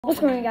What's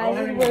going on,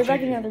 guys? We're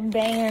back with another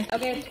banger.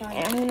 Okay, it's fine.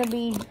 And I'm gonna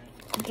be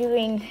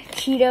doing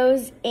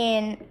Cheetos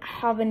in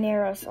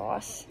habanero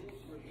sauce.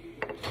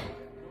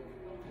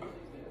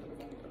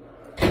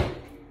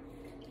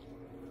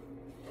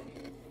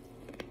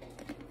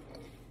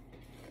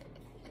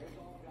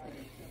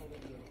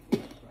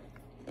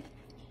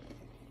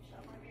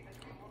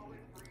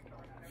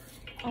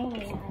 I don't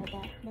know why I had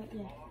that, but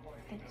yeah,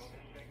 thanks.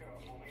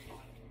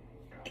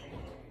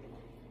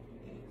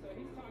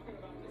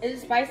 Is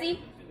it spicy?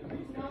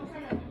 No, I'm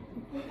trying to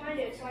find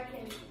it so I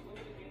can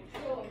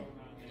show them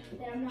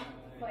that I'm not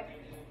like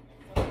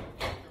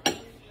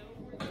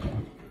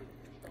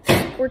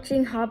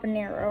scorching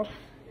habanero.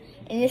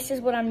 And this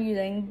is what I'm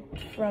using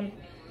from.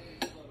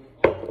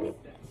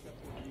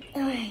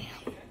 Okay.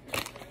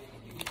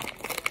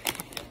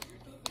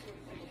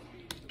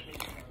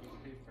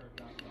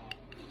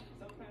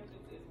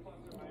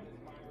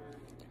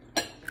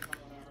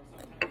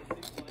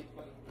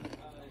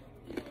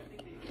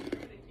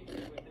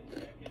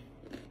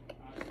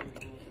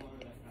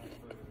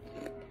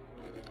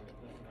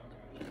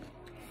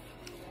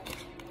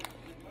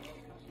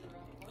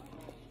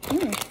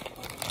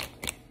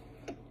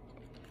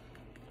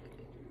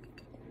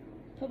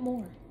 Put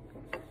more.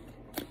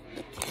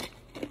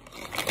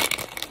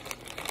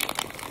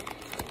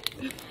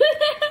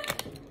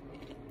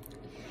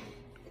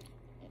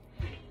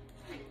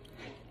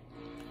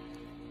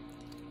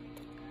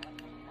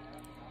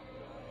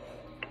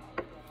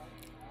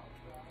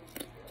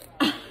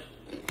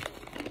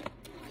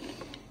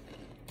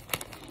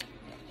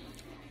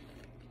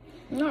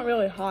 Not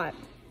really hot.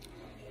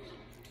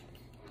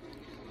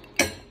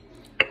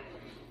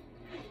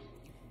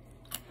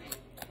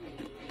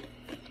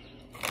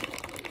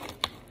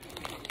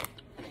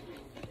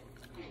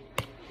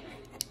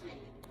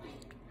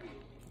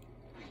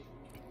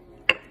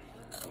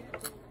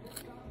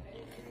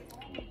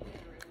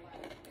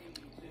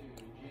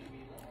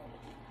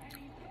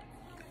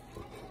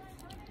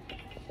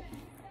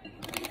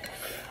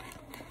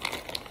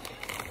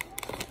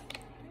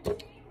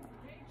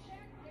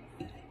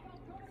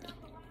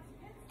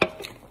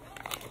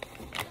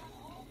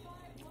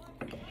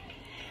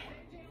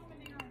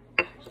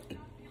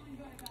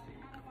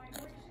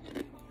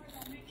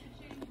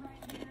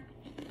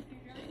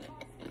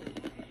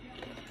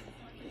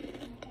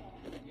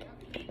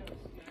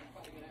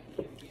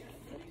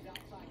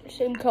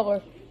 Same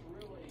color.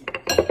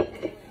 I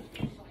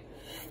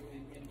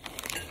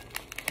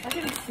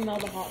can smell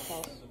the hot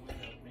sauce.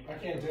 I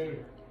can't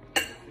do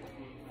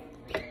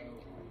it.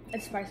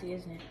 It's spicy,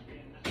 isn't it?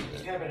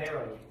 It's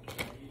habanero.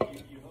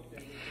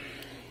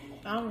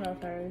 I don't know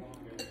if I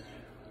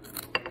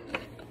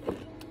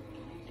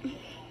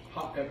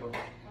Hot pepper.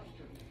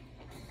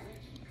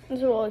 This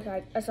is what it looks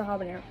like. That's a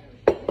habanero.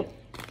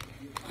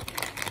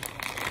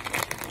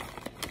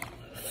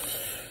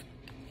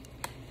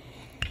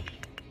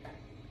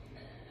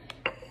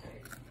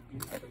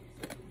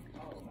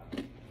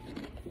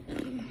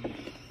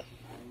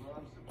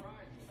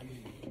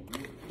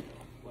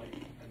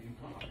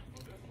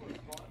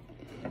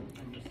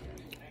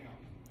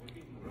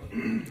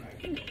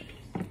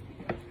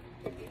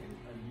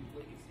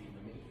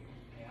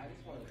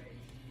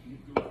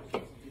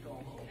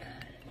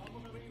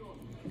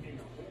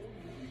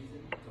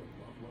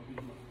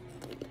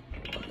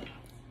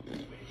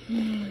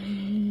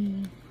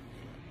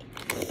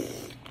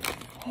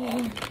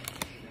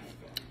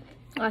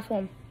 Last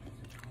one.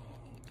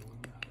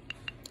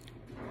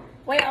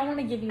 Wait, I want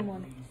to give you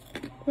one.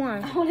 Why?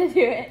 I want to do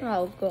it.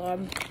 Oh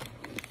god.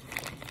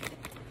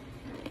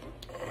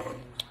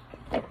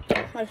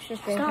 Let's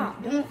just finish.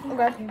 Stop.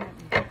 Okay.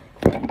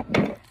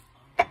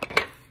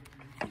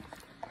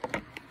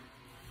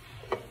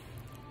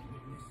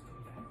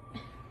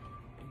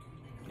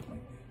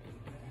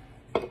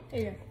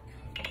 There you go.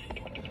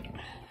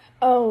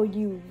 Oh,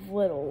 you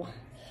little.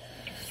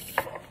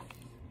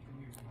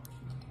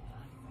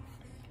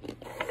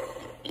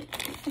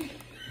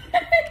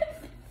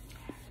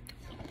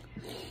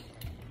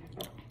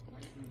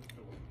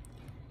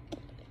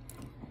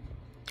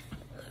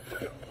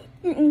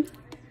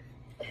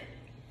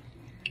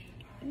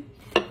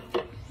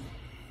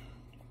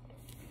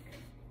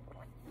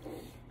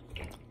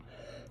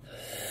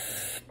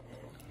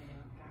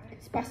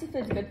 Spicy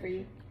food's good for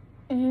you.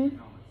 Mm-hmm.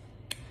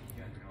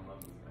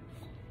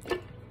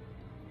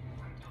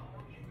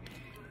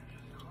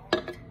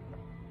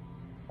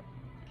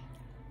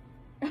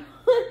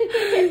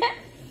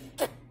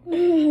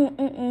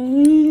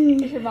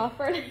 Is your mouth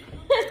burning?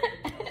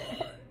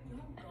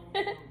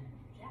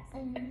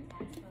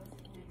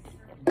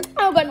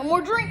 I got no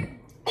more drink.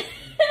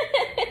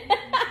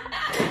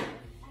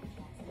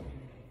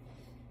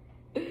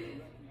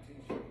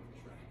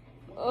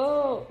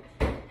 Oh.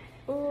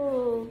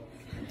 Oh.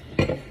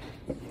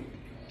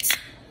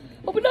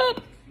 Open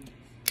up.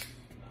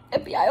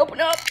 FBI, open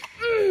up.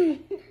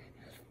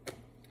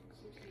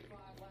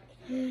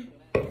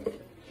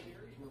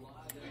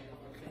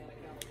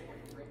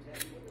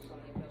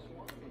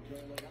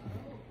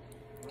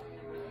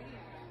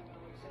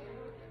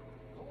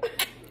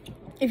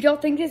 If y'all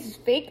think this is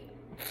fake,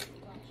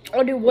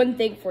 I'll do one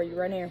thing for you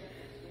right here.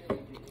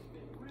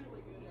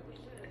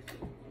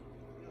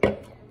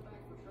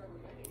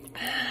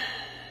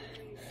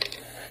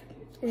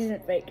 This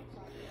isn't fake.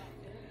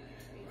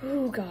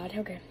 Oh God,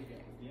 okay.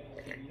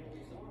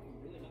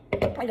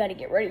 I gotta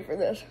get ready for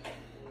this.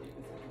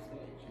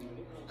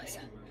 What's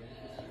up?